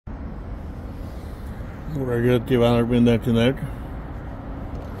Jó reggelt kívánok mindenkinek!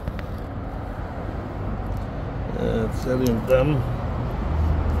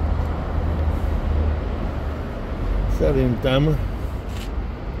 Szerintem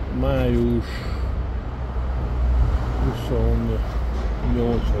május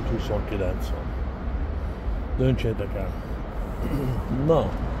 28 vagy 29 van. Döntsétek el! Na,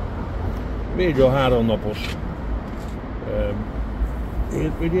 vége a 3 napos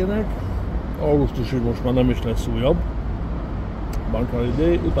hétvégének. Augusztusig most már nem is lesz újabb Bank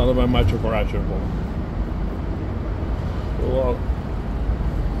Holiday, utána már csak karácsony van. Szóval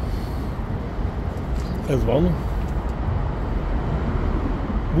ez van.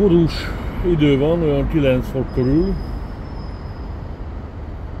 Borús idő van, olyan 9 fok körül.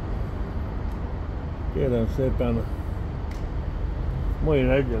 Kérem szépen, mai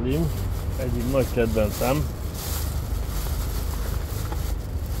reggelim egyik nagy kedvencem.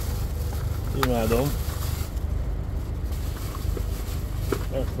 Imádom.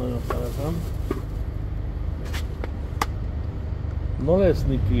 Ezt nagyon szeretem.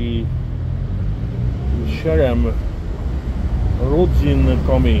 Naleszniki serem rodzin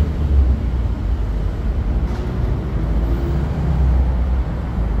kami.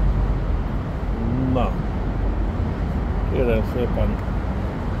 Na, kérem szépen.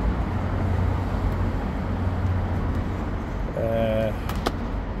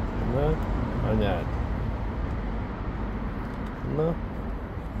 Anyád. Na,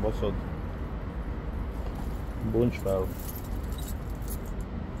 baszod. Bonts fel.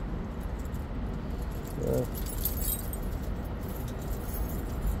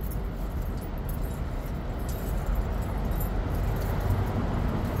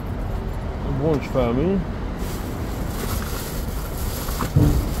 Bonts fel mi?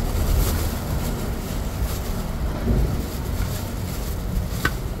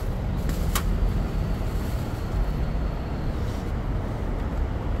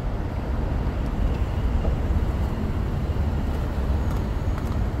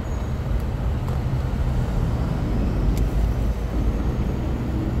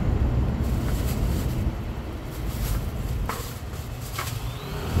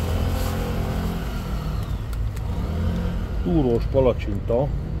 Túrós palacsinta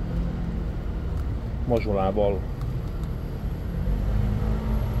mazsolával.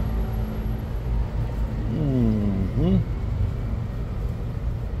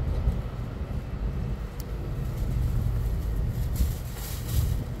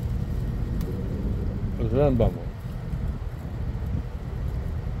 Ez rendben van.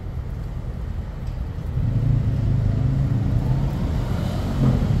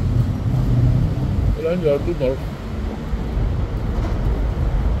 Lengyel tudnak.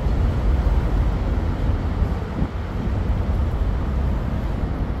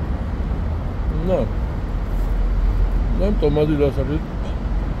 Na, nem tudom, az ide szerint.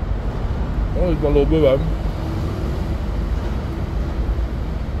 Az való bőven.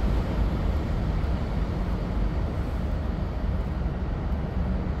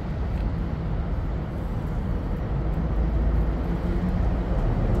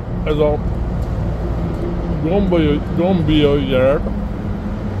 Ez a gombiai gyerek.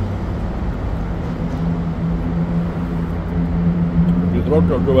 Itt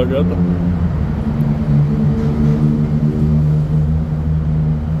rakja a köveket.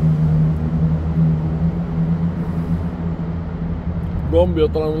 Gambia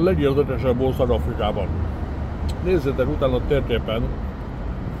talán a legérdekesebb ország Afrikában. Nézzétek utána a térképen.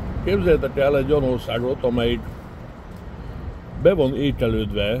 Képzeljétek el egy olyan országot, amelyik be van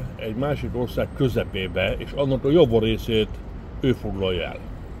ételődve egy másik ország közepébe, és annak a javarészét ő foglalja el.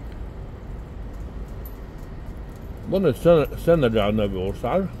 Van egy Szenegál nevű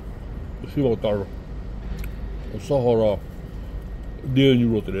ország, sivatag a Szahara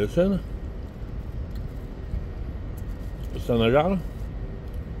délnyugati részén, Szenegál,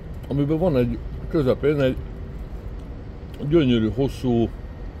 amiben van egy közepén egy gyönyörű, hosszú,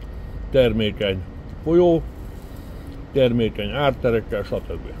 termékeny folyó, termékeny árterekkel,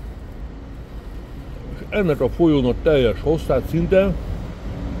 stb. És ennek a folyónak teljes hosszát szinte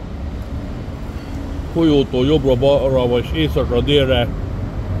folyótól jobbra-balra vagy északra délre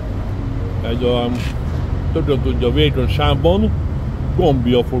egy olyan tököm tudja vékony sámban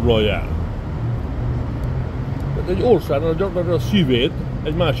Gambia foglalja el. Tehát egy országnak gyakorlatilag a szívét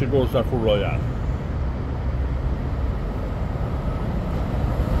egy másik ország foglalja el.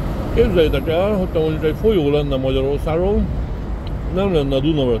 Képzeljétek el, hogyha mondjuk egy folyó lenne Magyarországon, nem lenne a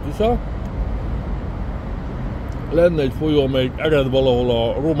Duna vagy Tisza, lenne egy folyó, amelyik ered valahol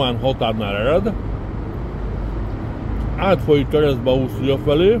a román határnál ered, átfolyik keresztbe Ausztria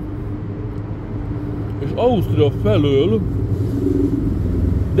felé, és Ausztria felől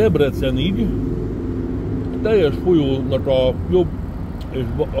Debrecenig a teljes folyónak a jobb és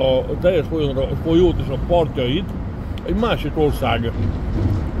a teljes folyót és a partjait egy másik ország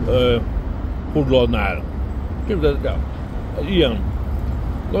foglalná el. Képzeljétek el, ilyen.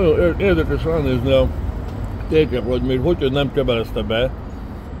 Nagyon érdekes ránézni a térképre, hogy még hogy nem kebelezte be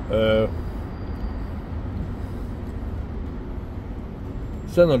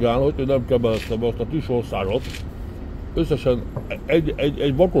Szenegál, hogy nem kebelezte be azt a kis országot. Összesen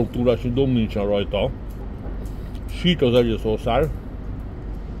egy vakontúrásnyi domb nincsen rajta. Sík az egész ország.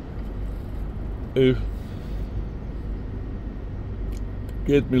 És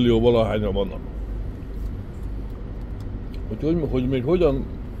 2 millió valahányan vannak. Hogy még hogyan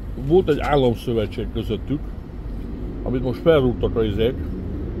volt egy államszövetség közöttük, amit most felrúgtak a izék,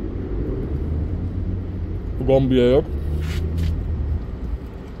 a gambiaiak,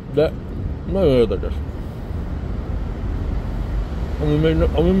 de nagyon érdekes.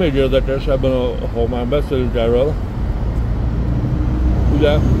 Ami még érdekes ebben, ha már beszélünk erről,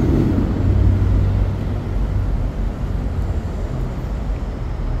 ugye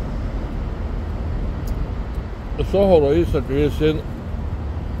a Szahara északi részén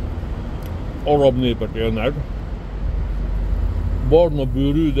arab népek élnek, barna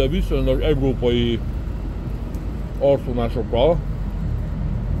bőrű, de viszonylag európai arcvonásokkal.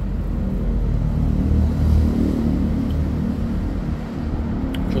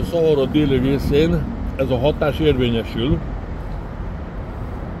 És a Szahara déli részén ez a hatás érvényesül.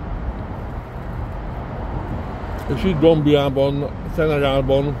 És itt Gambiában,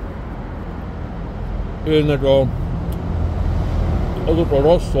 Szenegálban élnek azok a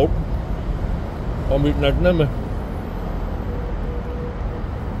rasszok, amiknek nem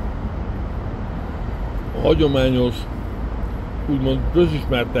a hagyományos, úgymond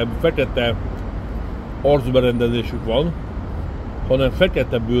közismertebb, fekete arcberendezésük van, hanem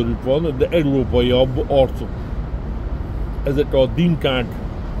fekete bőrük van, de európaiabb arcuk. Ezek a dinkák,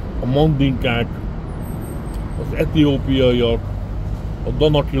 a mandinkák, az etiópiaiak, a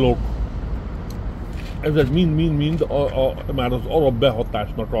danakilok, ezek mind már az arab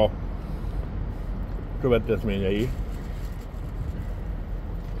behatásnak a következményei.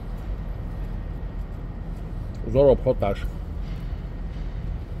 Az arab hatás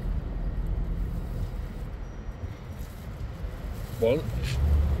van.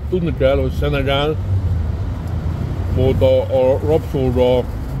 Tudni kell, hogy Szenegál volt a rabszolga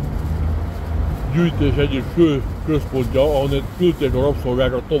gyűjtés egyik fő központja, ahol küldték a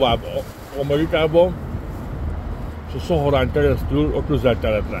rabszolgákat tovább Amerikába, és a Szaharán keresztül a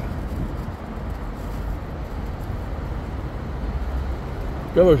Közel-Keletre.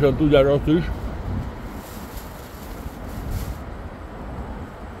 Kevesen tudják azt is,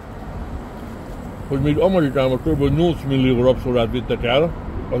 hogy még Amerikában kb. 8 millió rabszolgát vittek el,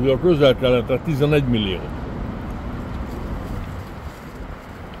 azért a Közel-Keletre 11 millió.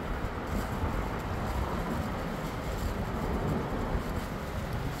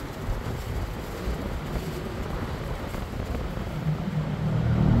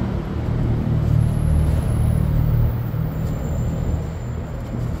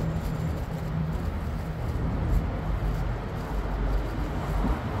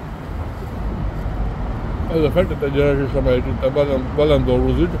 Ez a fekete gyerek is, amelyik itt velem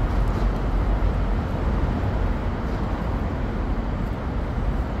dolgozik.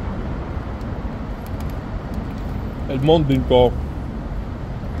 Egy Mandinka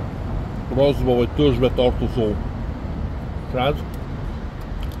rasszba vagy törzsbe tartozó srác.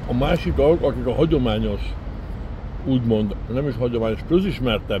 A másikak, akik a hagyományos, úgymond nem is hagyományos,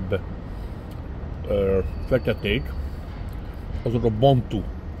 közismertebb feketék, azok a bantu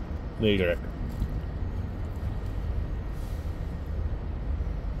négrek.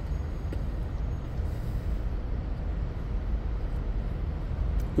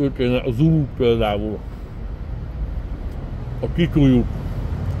 Ők a zuluk például, a kikujuk,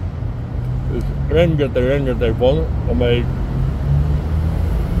 és rengeteg van, amelyik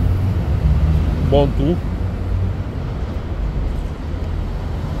bantu,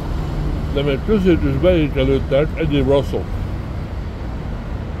 de még között is beékelődtek egyéb rasszok.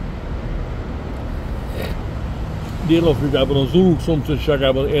 Dél-Afrikában, a zuluk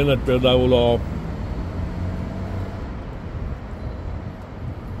szomszédságában élnek például a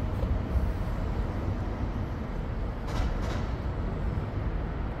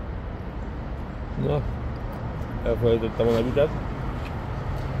elfelejtettem a nevüket.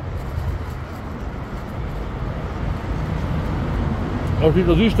 Akik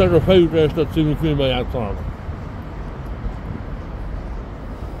az Istenre fejükre estet című filmben játszanak.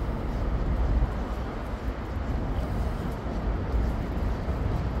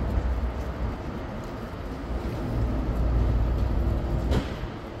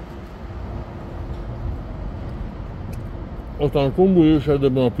 Aztán a kongói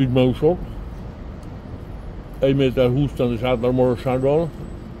őserdőben a pigmeusok, 1 méter 20 centis átlag magassággal,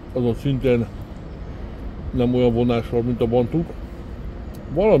 azon szintén nem olyan vonással, mint a bantuk.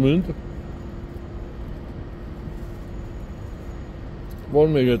 Valamint van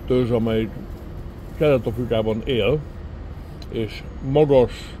még egy törzs, amelyik Kelet-Afrikában él, és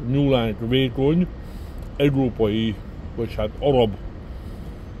magas, nyúlánk, vékony, európai, vagy hát arab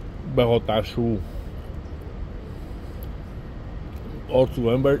behatású arcú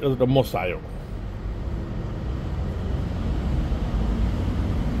emberek, ezek a maszályok.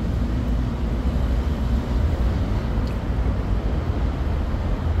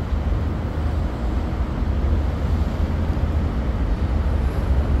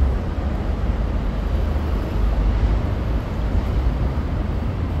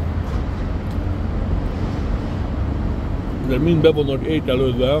 De mind be vannak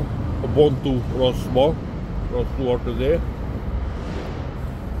ételődve a bantu rasszba, rasszúak közé.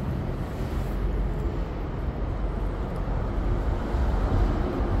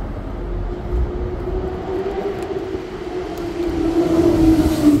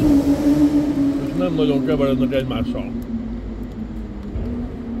 És nem nagyon keverednek egymással.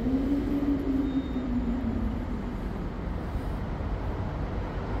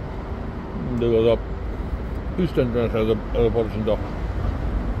 De az a istentelenes ez a parcsinta.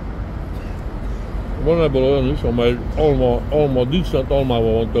 Van ebből olyan is, amely alma, díszlet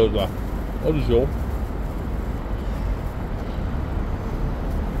almával van töltve. Az is jó.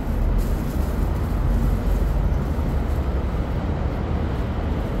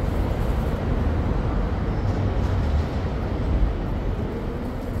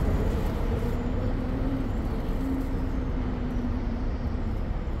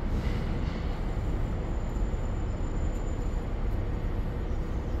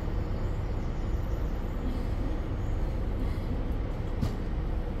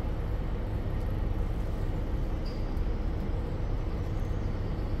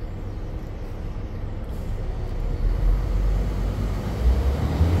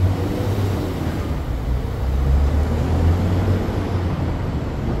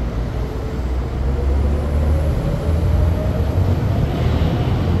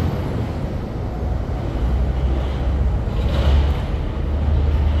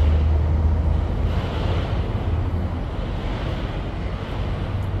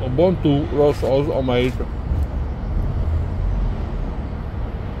 A bantu rassz az, amelyik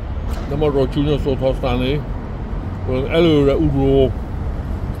nem arról csúnya szót használni, olyan előre ugró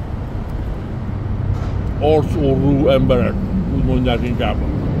arcorrú emberek, úgy mondják inkább.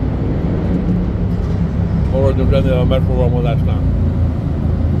 Maradjunk ennél a megfogalmazásnál.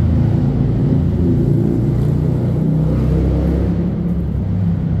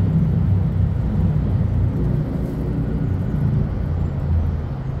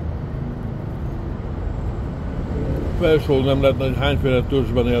 Felsorolni nem lehetne, hogy hányféle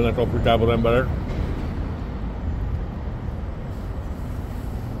törzsben élnek Afrikában emberek.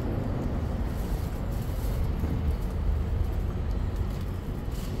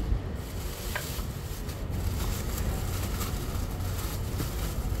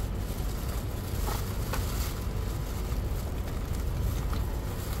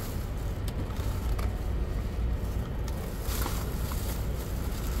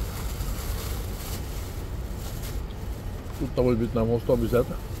 Tudtam, hogy mit nem hoztam vizet.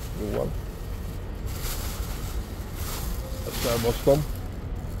 Jó van. Ezt elbasztam.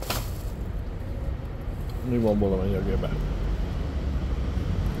 Mi van valamennyiegében?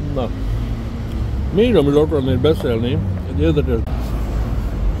 Na. Még amiről akarnék beszélni, egy érdekes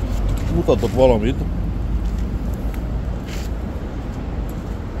mutatok valamit.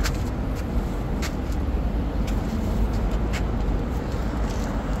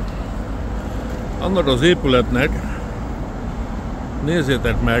 Annak az épületnek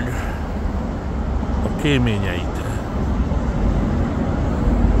nézzétek meg a kéményeit.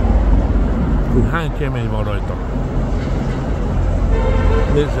 Hogy hány kémény van rajta.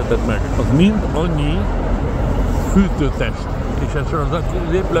 Nézzétek meg, az mind annyi fűtőtest. És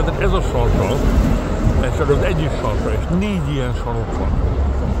az épületnek ez a sarka, és az egyik sarka, és 4 ilyen sarok van.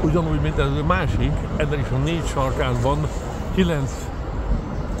 Ugyanúgy, mint ez a másik, ennek is a 4 sarkán van 9,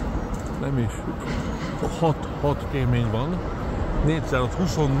 nem is, 6 kémény van.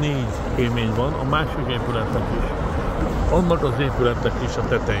 424 kémény van a másik épületnek is. Annak az épületnek is a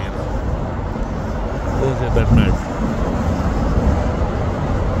tetején. Nézzétek meg!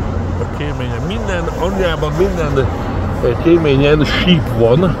 A kéményen minden, Angliában minden kéményen síp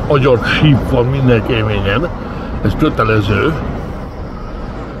van, agyar síp van minden kéményen. Ez kötelező.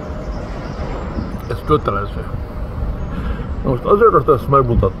 Ez kötelező. Most azért azt ezt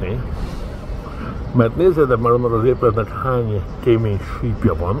megmutatni, mert nézzétek már annak az épületnek hány kémény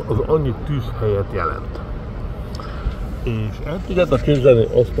sípja van, az annyi tűzhelyet jelent. És el tudjátok képzelni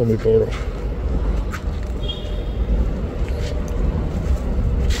azt, amikor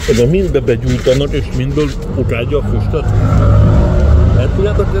oda mindbe begyújtanak és mindből utálja a füstöt? El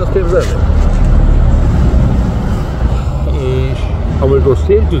tudjátok azt képzelni? És amikor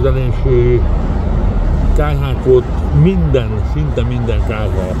széntüzelésű kályhák volt, szinte minden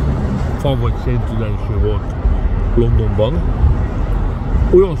kályha fa vagy széntüzelésű volt Londonban,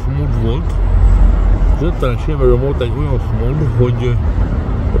 olyan smog volt, az 50-es években volt egy olyan smog, hogy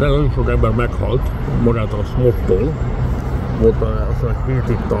nagyon sok ember meghalt magától a smogtól, volt azt mondja,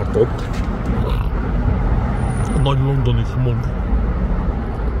 hétig tartott a nagy londoni smog,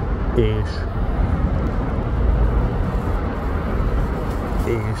 és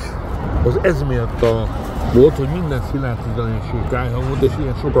az ez miatt volt, hogy minden szilárdtüzelésű kályha volt, és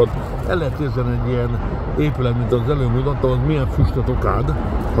ilyen sokat el lehet érzeni egy ilyen épület, mint az előbb mutattam, az milyen füstöt okád,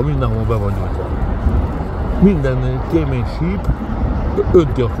 ha mindenhol be van nyújtva. Minden kémény síp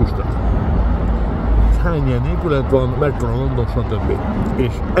önti a füstöt. Hány ilyen épület van, mekkora London, stb.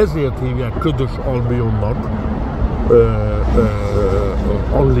 És ezért hívják ködös Albionnak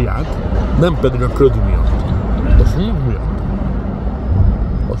Angliát, nem pedig a köd miatt. A smog miatt.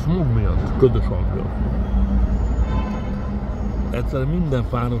 A smog miatt ködös Albion. Egyszerűen minden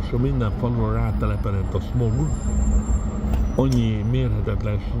városra, minden falura rátelepedett a smog. Annyi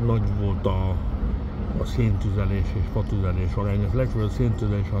mérhetetlen nagy volt a széntüzelés és fatüzelés arány. Ez legfőbb a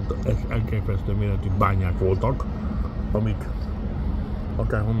széntüzelés, elképesztő méretű bányák voltak, amik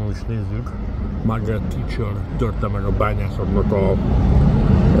akárhonnan is nézzük, Margaret Thatcher törte meg a bányászatnak a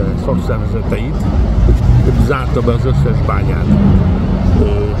szakszervezeteit, és zárta be az összes bányát.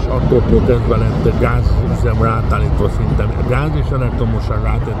 És attól kezdve lett gázüzemre átállítva szinte, gáz és elektromosságra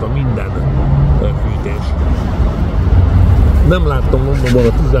átállítva minden fűtés. Nem láttam Londonban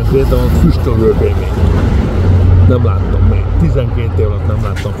a 12 év alatt füstölőgéményt. Nem láttam még. 12 év alatt nem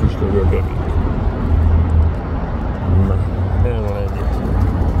láttam füstölőgéményt. Na, erről ennyit.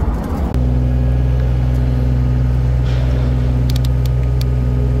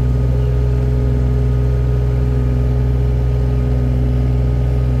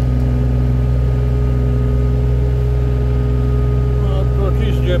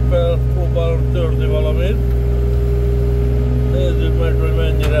 Géppel próbálunk törni valamit. Nézzük meg, hogy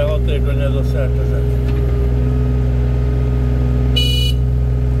mennyire hatékony ez a szerkezet.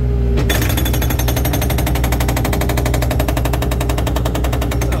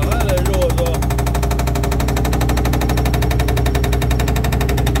 Na, elég jó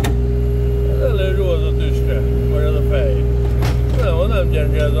elég jó az a tüske, vagy az a fej. Nem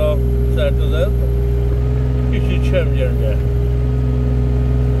gyenge ez a szerkezet. Kicsit sem gyenge.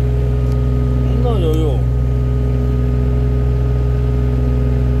 Nagyon jó.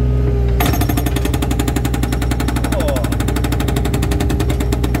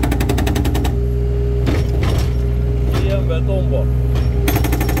 Ilyen betonba.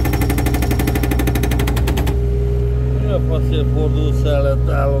 Mi a faszért fordul szellett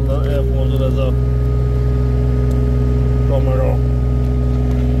állandóan, elfordul ez a kamera.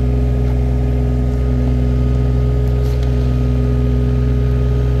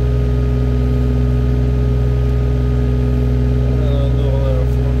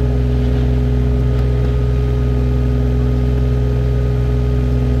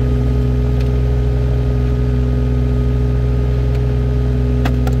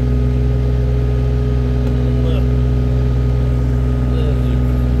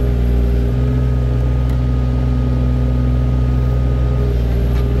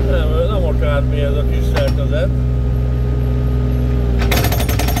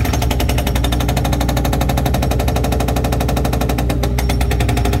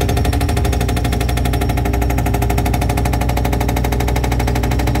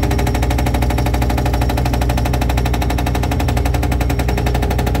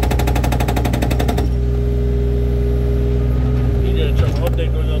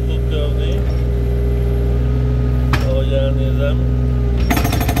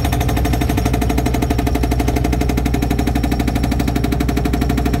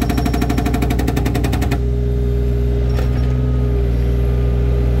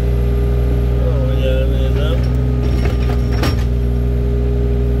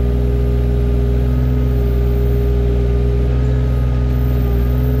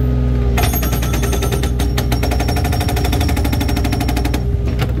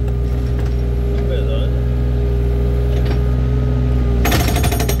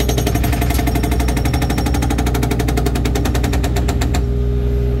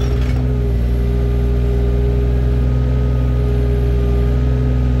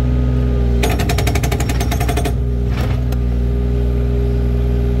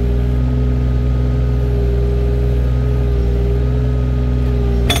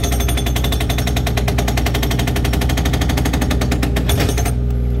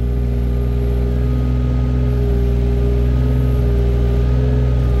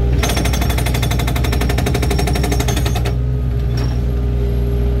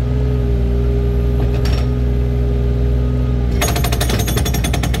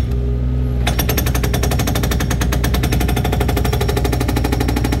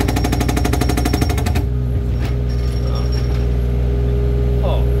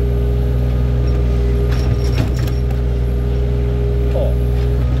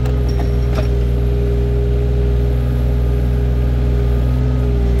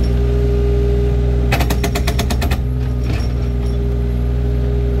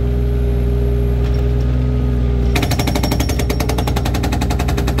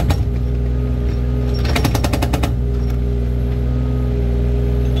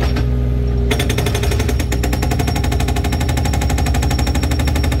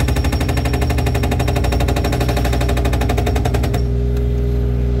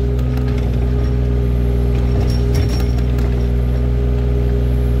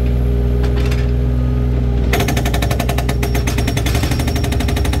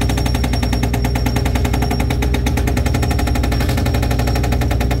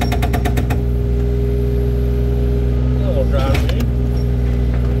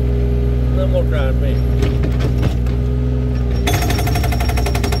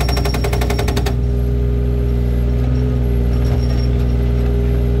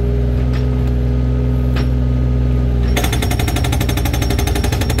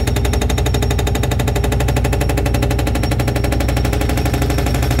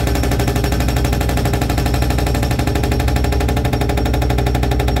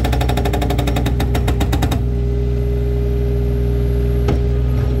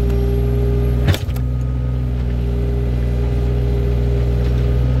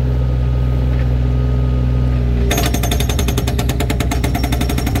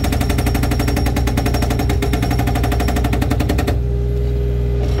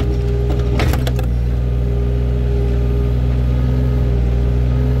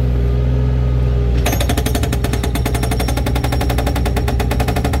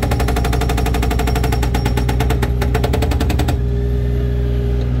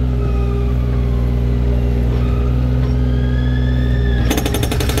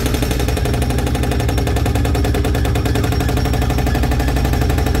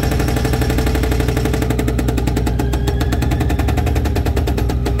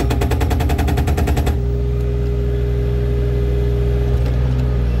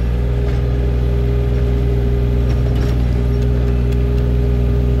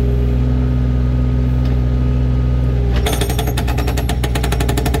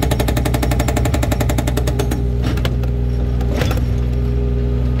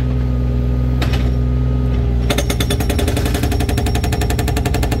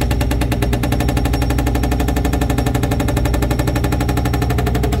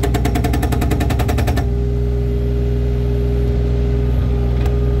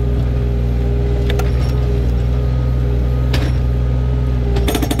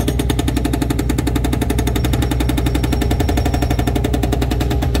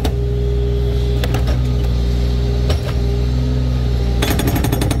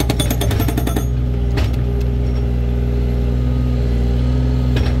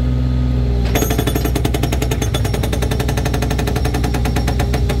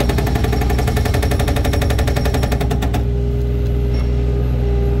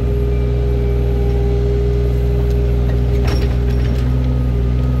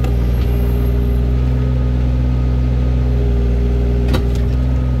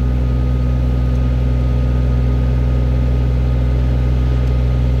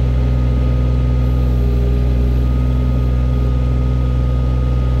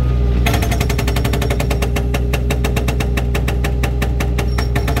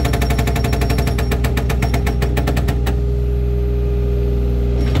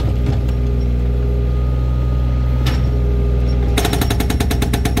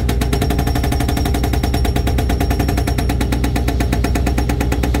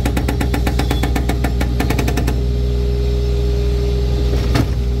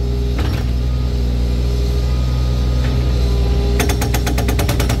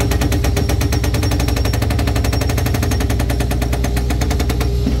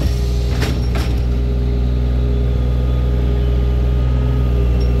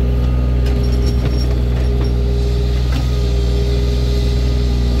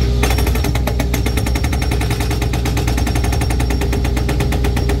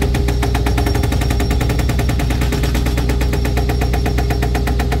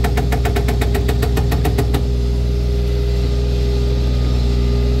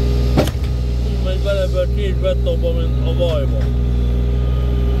 betonba, mint a vajba.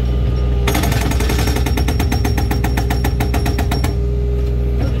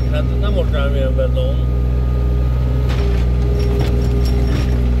 Hát nem akármilyen beton.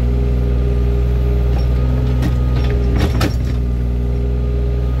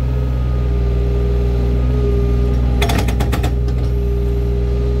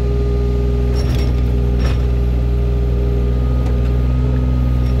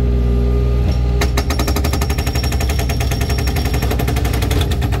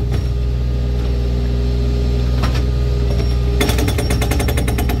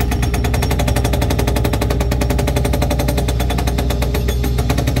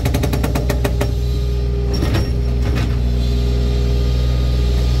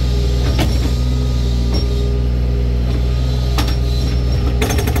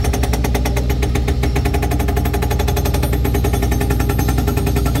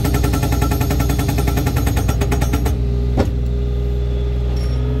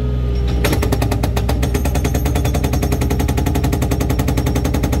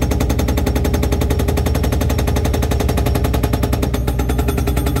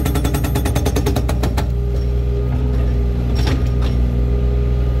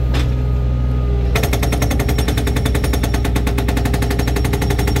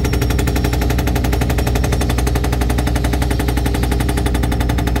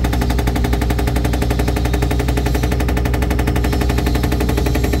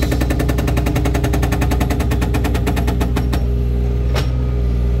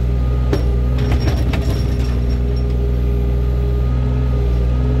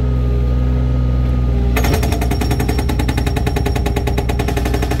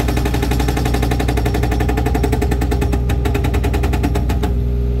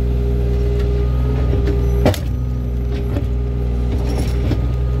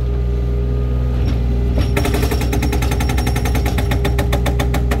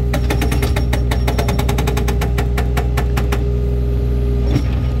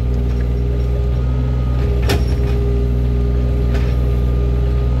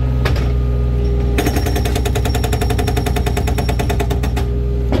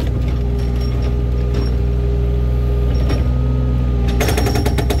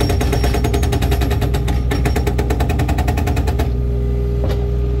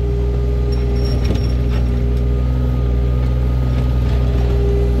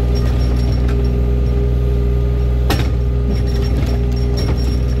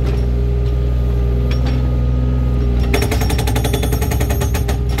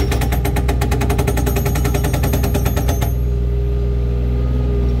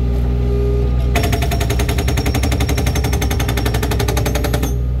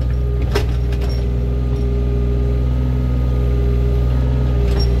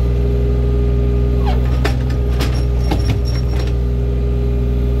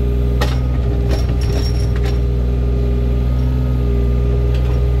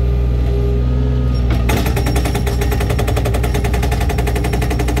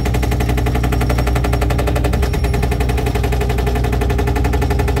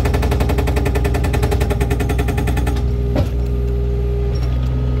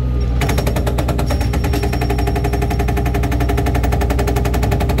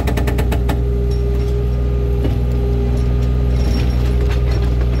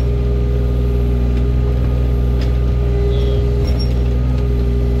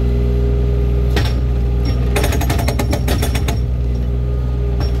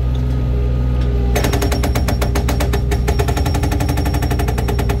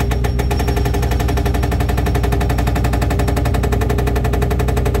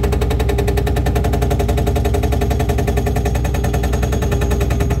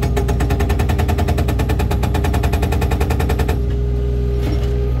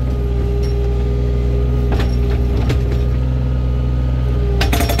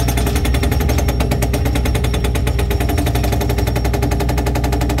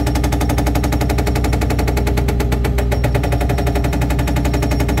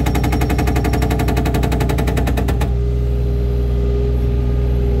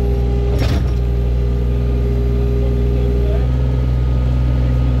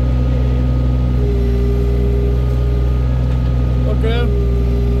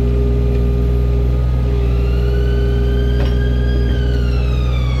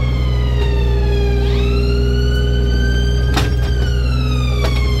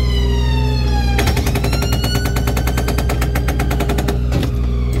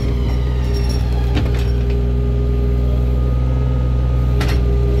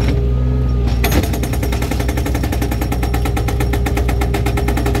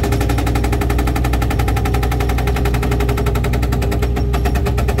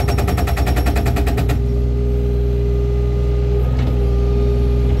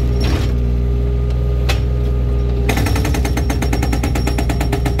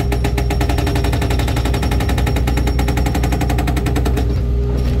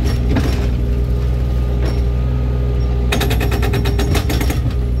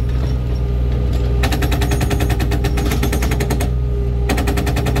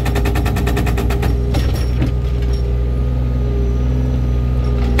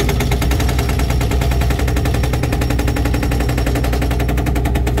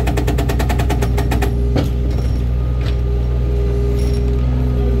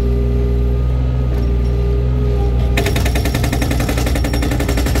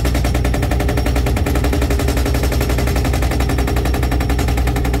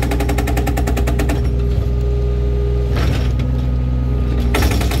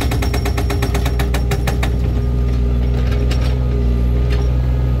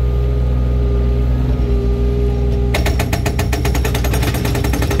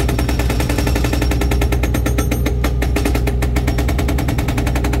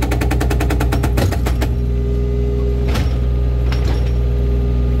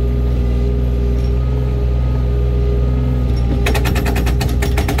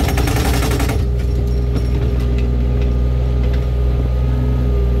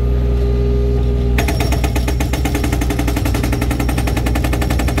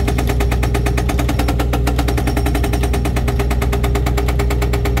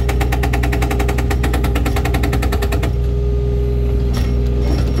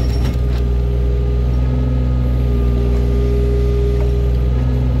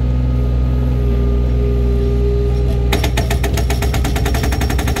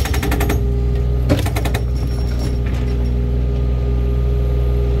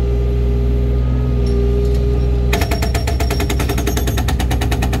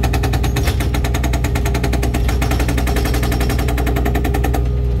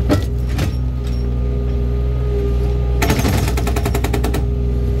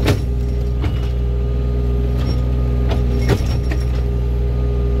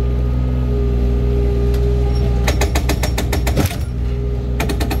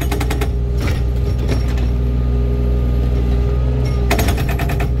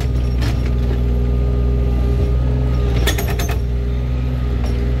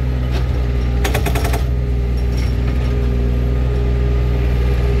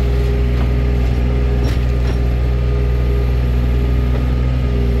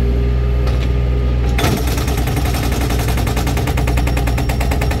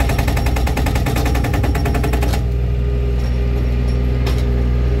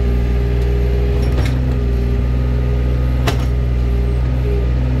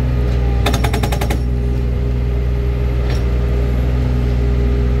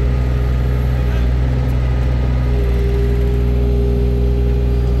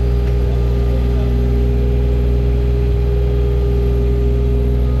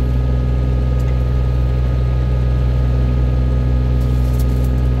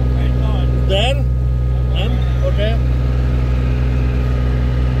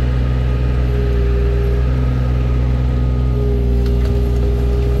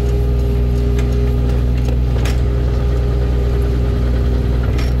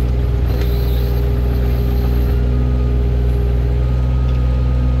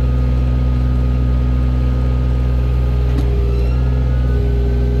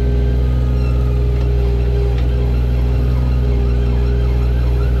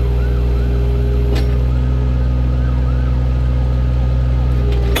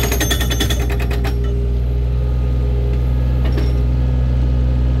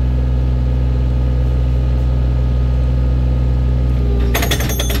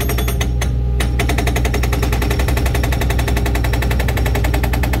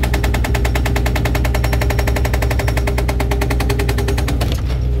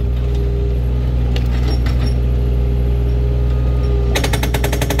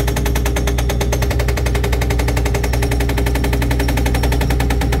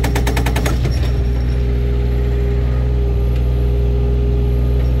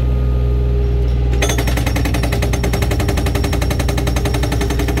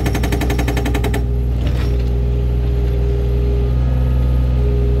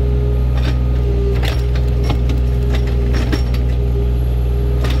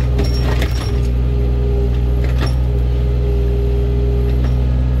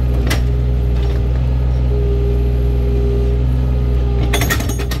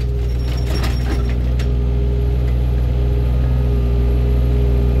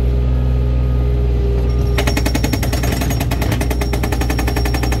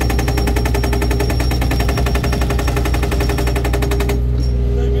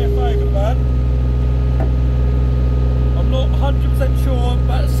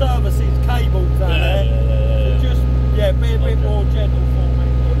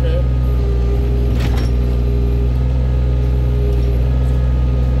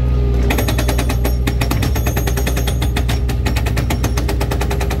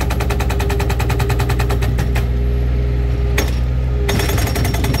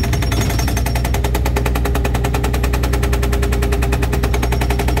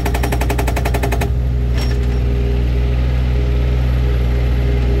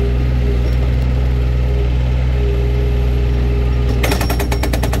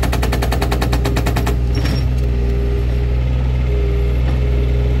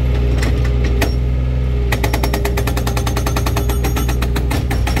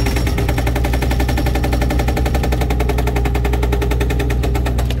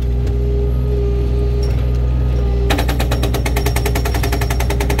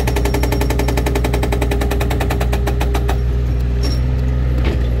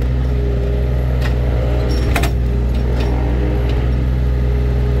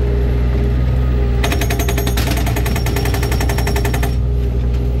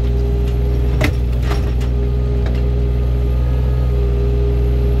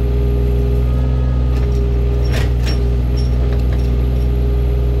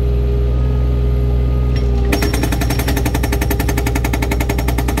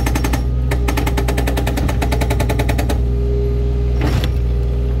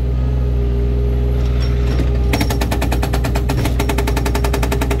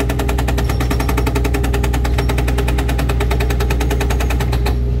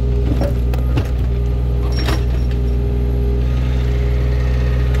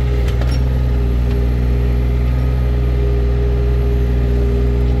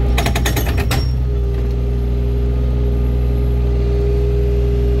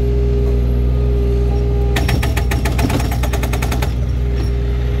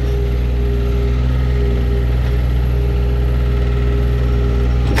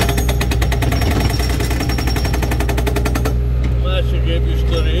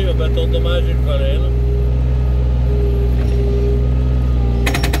 a betont a másik felén.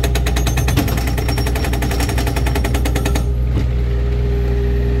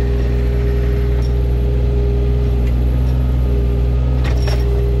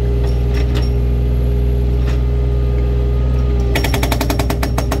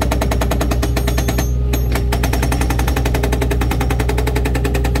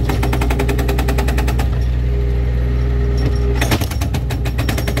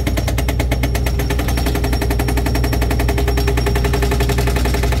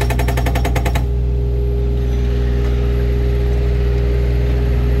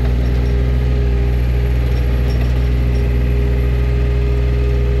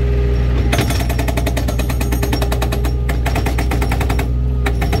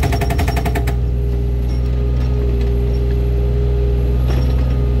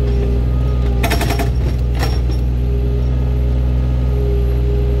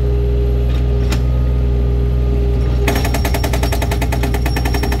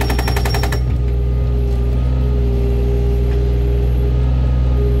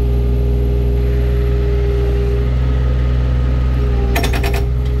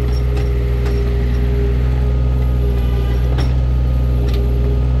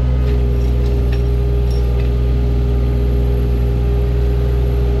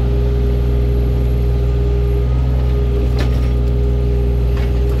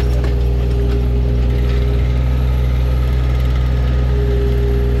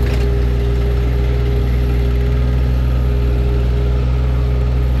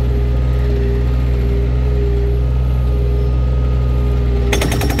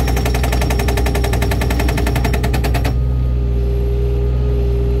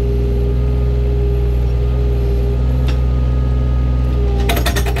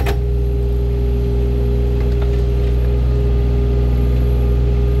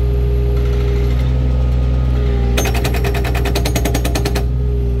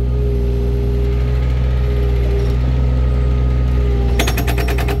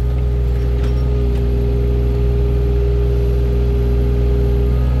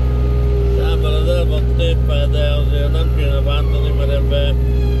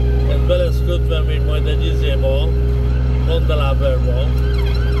 Még majd egy izéba, Mandinka.